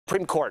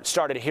Supreme Court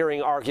started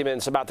hearing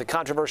arguments about the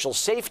controversial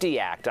Safety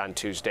Act on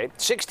Tuesday.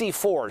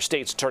 64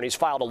 states' attorneys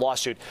filed a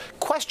lawsuit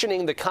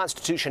questioning the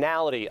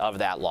constitutionality of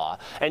that law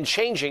and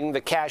changing the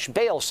cash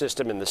bail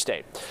system in the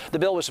state. The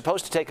bill was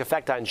supposed to take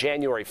effect on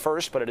January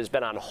 1st, but it has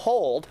been on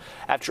hold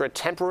after a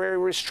temporary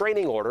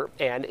restraining order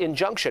and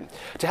injunction.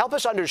 To help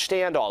us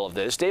understand all of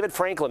this, David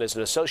Franklin is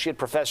an associate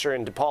professor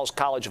in DePaul's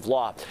College of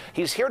Law.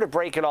 He's here to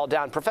break it all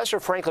down.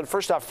 Professor Franklin,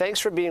 first off, thanks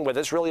for being with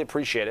us. Really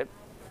appreciate it.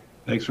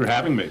 Thanks for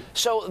having me.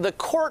 So the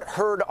court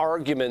heard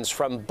arguments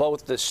from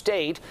both the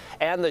state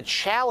and the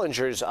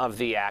challengers of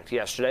the act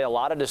yesterday. A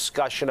lot of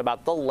discussion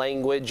about the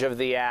language of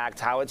the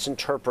act, how it's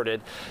interpreted,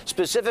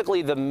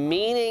 specifically the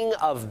meaning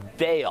of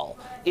bail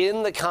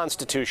in the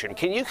Constitution.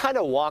 Can you kind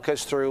of walk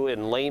us through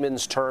in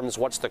layman's terms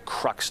what's the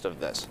crux of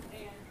this?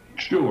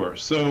 Sure.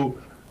 So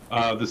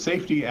the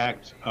Safety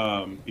Act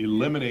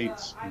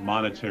eliminates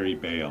monetary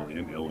bail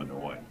in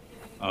Illinois.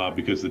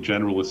 Because the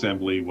General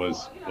Assembly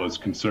was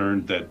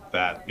concerned that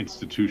that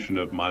institution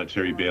of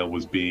monetary bail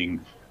was being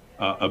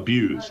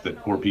abused, that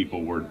poor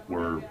people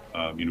were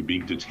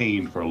being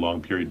detained for a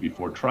long period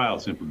before trial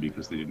simply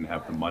because they didn't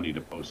have the money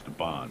to post a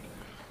bond.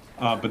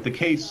 But the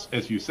case,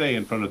 as you say,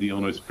 in front of the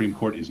Illinois Supreme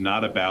Court is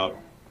not about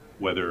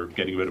whether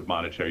getting rid of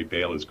monetary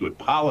bail is good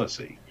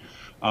policy.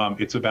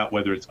 It's about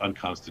whether it's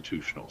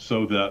unconstitutional.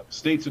 So the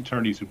state's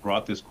attorneys who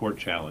brought this court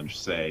challenge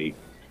say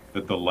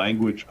that the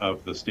language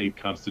of the state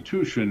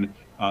constitution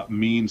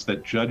means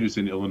that judges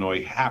in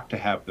Illinois have to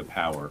have the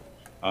power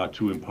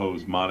to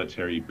impose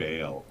monetary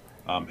bail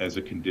as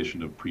a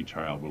condition of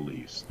pretrial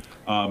release.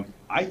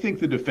 I think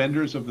the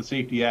defenders of the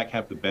Safety Act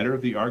have the better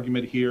of the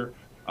argument here.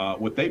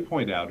 What they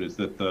point out is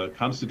that the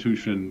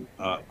Constitution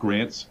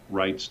grants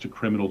rights to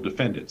criminal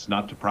defendants,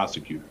 not to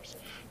prosecutors.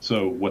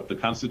 So what the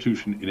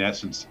Constitution, in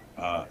essence,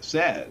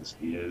 says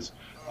is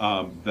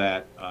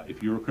that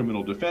if you're a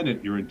criminal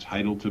defendant, you're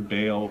entitled to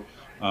bail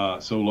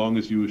so long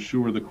as you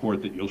assure the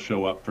court that you'll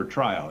show up for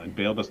trial. And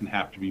bail doesn't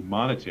have to be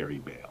monetary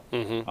bail.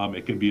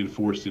 It can be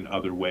enforced in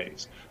other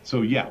ways.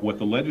 So yeah, what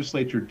the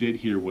legislature did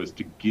here was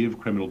to give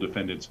criminal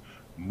defendants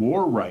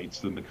more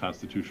rights than the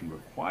Constitution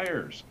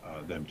requires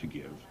them to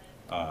give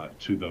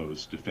to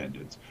those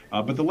defendants.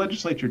 But the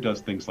legislature does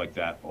things like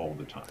that all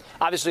the time.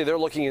 Obviously, they're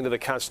looking into the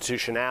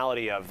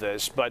constitutionality of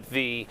this, but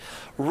the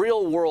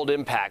real-world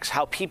impacts,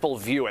 how people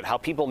view it, how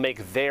people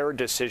make their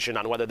decision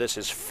on whether this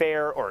is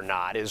fair or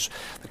not, is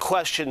the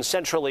question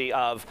centrally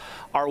of,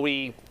 are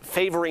we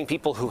favoring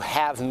people who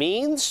have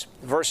means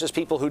versus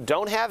people who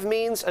don't have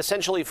means?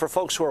 Essentially, for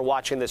folks who are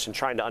watching this and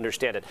trying to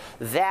understand it,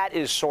 that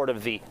is sort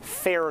of the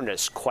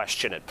fairness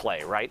question at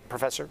play, right,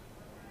 Professor?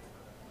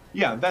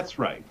 Yeah, that's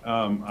right.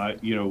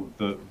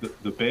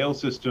 The bail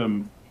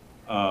system,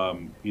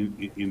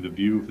 in the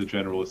view of the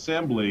General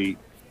Assembly,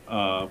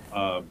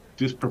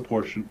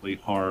 disproportionately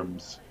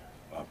harms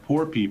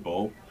poor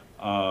people,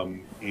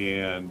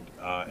 and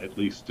at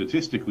least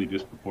statistically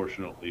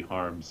disproportionately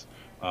harms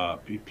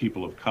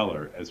people of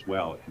color as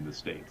well in the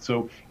state.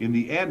 So in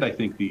the end, I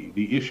think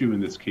the issue in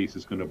this case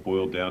is going to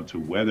boil down to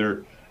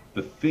whether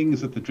the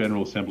things that the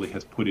General Assembly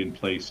has put in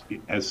place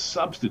as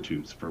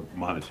substitutes for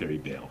monetary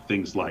bail,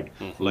 things like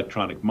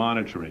electronic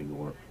monitoring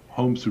or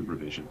home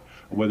supervision,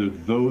 whether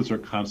those are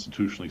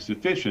constitutionally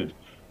sufficient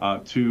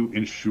to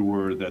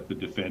ensure that the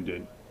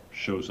defendant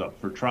shows up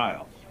for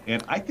trial.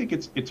 And I think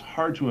it's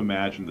hard to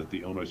imagine that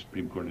the Illinois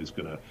Supreme Court is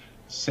going to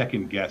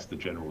second-guess the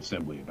General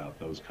Assembly about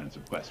those kinds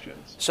of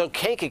questions. So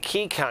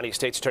Kankakee County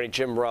State's Attorney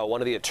Jim Murrow,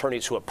 one of the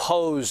attorneys who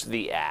opposed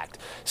the act,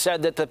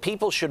 said that the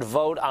people should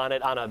vote on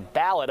it on a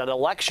ballot on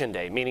Election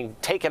Day, meaning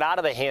take it out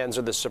of the hands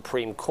of the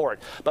Supreme Court.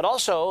 But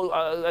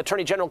also,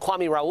 Attorney General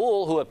Kwame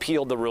Raoul, who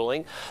appealed the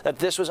ruling that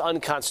this was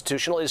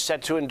unconstitutional, is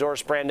set to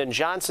endorse Brandon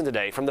Johnson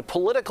today. From the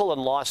political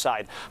and law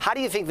side, how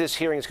do you think this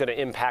hearing is going to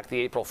impact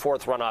the April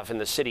 4th runoff in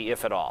the city,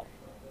 if at all?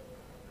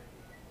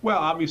 Well,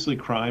 obviously,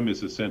 crime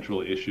is a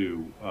central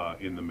issue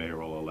in the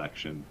mayoral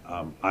election.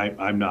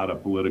 I'm not a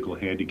political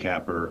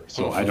handicapper,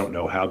 so I don't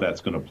know how that's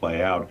going to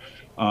play out.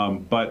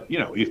 But,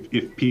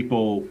 if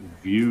people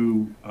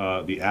view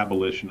the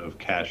abolition of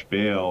cash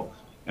bail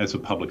as a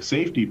public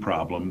safety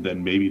problem,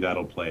 then maybe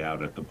that'll play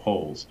out at the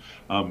polls.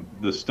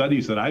 The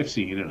studies that I've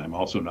seen, and I'm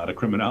also not a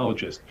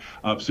criminologist,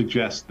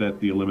 suggest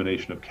that the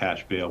elimination of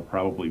cash bail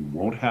probably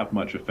won't have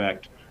much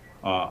effect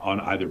on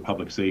either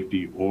public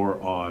safety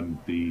or on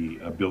the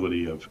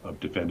ability of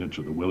defendants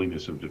or the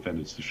willingness of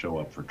defendants to show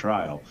up for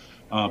trial.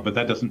 But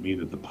that doesn't mean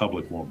that the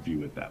public won't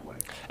view it that way.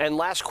 And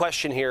last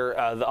question here,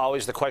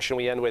 always the question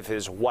we end with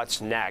is what's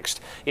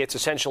next? It's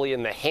essentially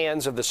in the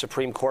hands of the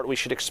Supreme Court. We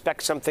should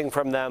expect something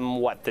from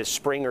them, what, this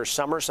spring or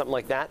summer, something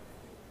like that?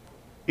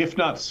 If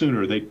not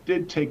sooner. They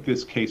did take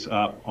this case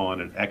up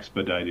on an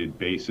expedited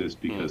basis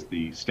because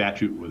the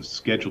statute was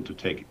scheduled to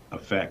take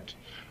effect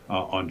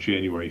on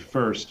January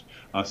 1st.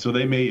 So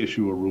they may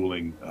issue a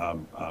ruling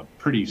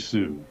pretty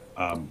soon.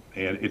 And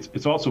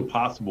it's also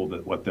possible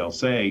that what they'll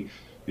say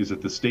is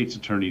that the state's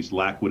attorneys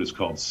lack what is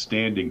called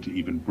standing to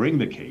even bring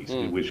the case,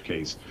 in which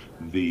case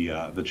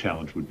the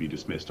challenge would be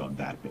dismissed on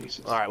that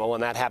basis. All right, well,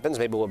 when that happens,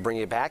 maybe we'll bring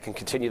you back and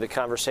continue the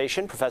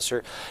conversation.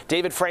 Professor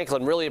David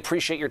Franklin, really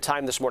appreciate your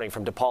time this morning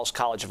from DePaul's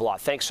College of Law.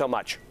 Thanks so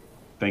much.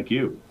 Thank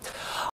you.